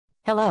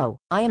Hello,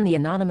 I am the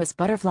anonymous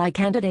butterfly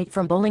candidate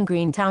from Bowling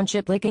Green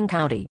Township, Licking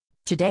County.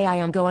 Today I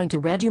am going to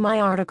read you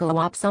my article.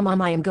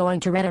 I am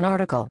going to read an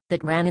article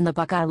that ran in the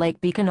Buckeye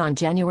Lake Beacon on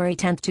January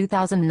 10,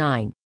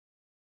 2009.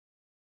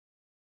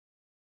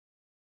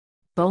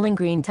 Bowling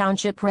Green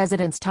Township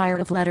residents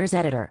tired of letters.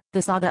 Editor.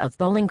 The saga of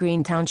Bowling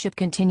Green Township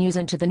continues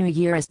into the new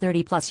year as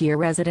 30-plus-year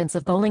residents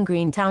of Bowling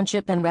Green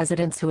Township and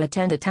residents who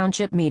attend the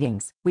township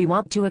meetings. We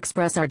want to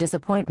express our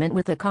disappointment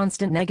with the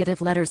constant negative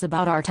letters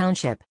about our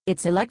township,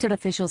 its elected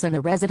officials and the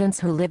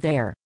residents who live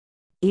there.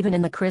 Even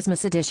in the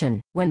Christmas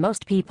edition, when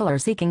most people are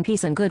seeking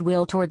peace and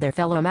goodwill toward their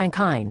fellow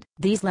mankind,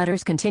 these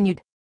letters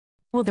continued.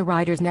 Will the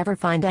writers never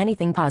find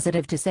anything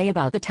positive to say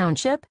about the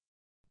township?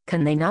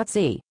 Can they not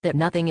see that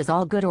nothing is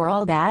all good or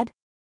all bad?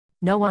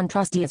 No one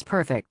trustee is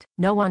perfect,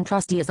 no one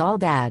trustee is all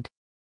bad.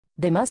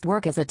 They must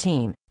work as a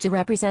team to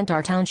represent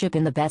our township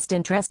in the best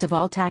interest of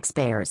all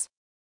taxpayers.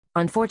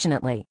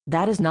 Unfortunately,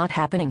 that is not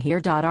happening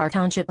here. Our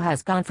township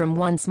has gone from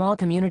one small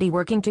community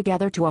working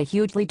together to a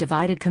hugely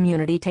divided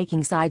community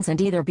taking sides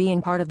and either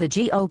being part of the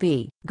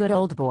GOB, good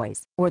old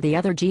boys, or the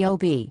other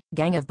GOB,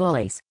 gang of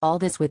bullies, all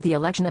this with the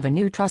election of a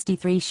new trustee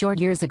 3 short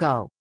years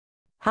ago.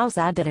 How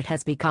sad that it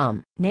has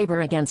become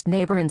neighbor against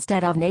neighbor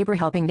instead of neighbor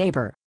helping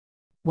neighbor.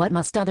 What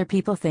must other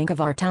people think of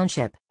our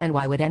township, and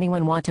why would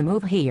anyone want to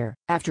move here,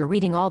 after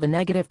reading all the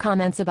negative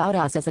comments about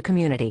us as a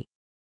community?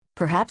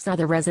 Perhaps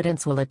other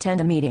residents will attend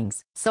the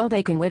meetings, so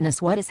they can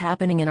witness what is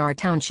happening in our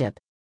township.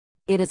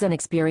 It is an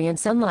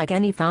experience unlike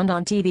any found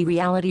on TV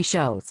reality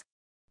shows.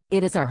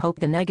 It is our hope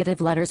the negative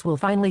letters will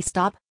finally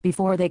stop,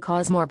 before they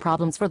cause more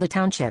problems for the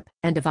township,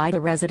 and divide the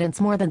residents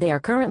more than they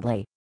are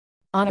currently.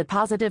 On a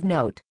positive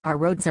note, our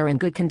roads are in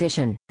good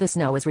condition, the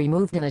snow is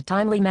removed in a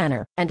timely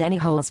manner, and any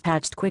holes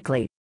patched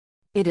quickly.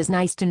 It is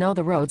nice to know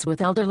the roads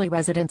with elderly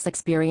residents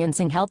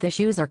experiencing health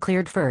issues are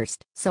cleared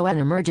first, so an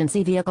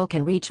emergency vehicle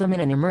can reach them in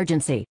an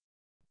emergency.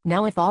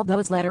 Now if all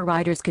those letter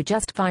writers could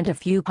just find a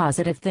few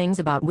positive things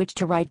about which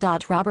to write.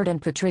 Robert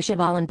and Patricia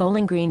Volland,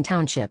 Bowling Green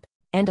Township.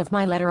 End of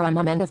my letter.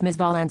 End of Ms.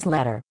 Volland's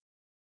letter.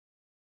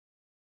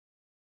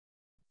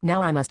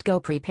 Now I must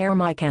go prepare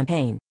my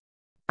campaign.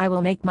 I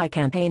will make my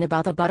campaign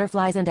about the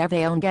butterflies and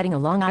everyone getting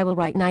along. I will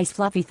write nice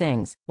fluffy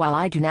things, while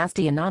I do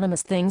nasty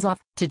anonymous things off,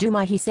 to do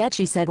my he said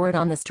she said word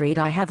on the street.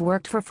 I have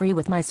worked for free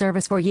with my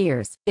service for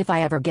years. If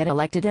I ever get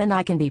elected and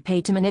I can be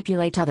paid to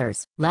manipulate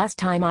others. Last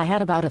time I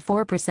had about a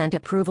 4%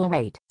 approval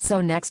rate, so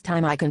next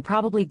time I can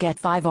probably get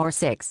 5 or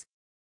 6.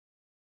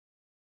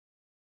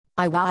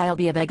 I'll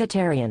be a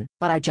vegetarian,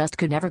 but I just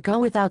could never go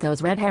without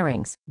those red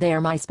herrings. They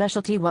are my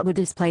specialty. What would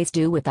this place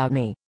do without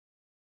me?